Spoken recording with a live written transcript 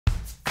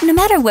No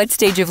matter what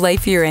stage of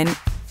life you're in,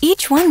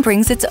 each one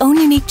brings its own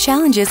unique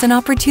challenges and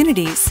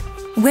opportunities.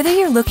 Whether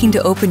you're looking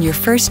to open your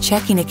first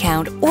checking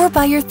account or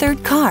buy your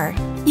third car,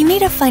 you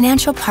need a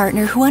financial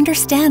partner who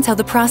understands how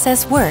the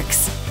process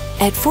works.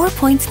 At 4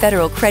 Points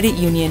Federal Credit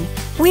Union,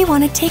 we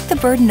want to take the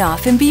burden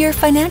off and be your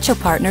financial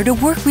partner to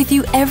work with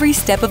you every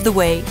step of the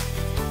way.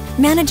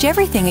 Manage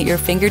everything at your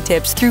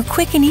fingertips through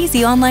quick and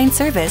easy online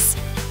service.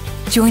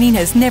 Joining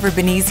has never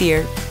been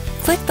easier.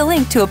 Click the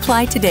link to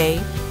apply today.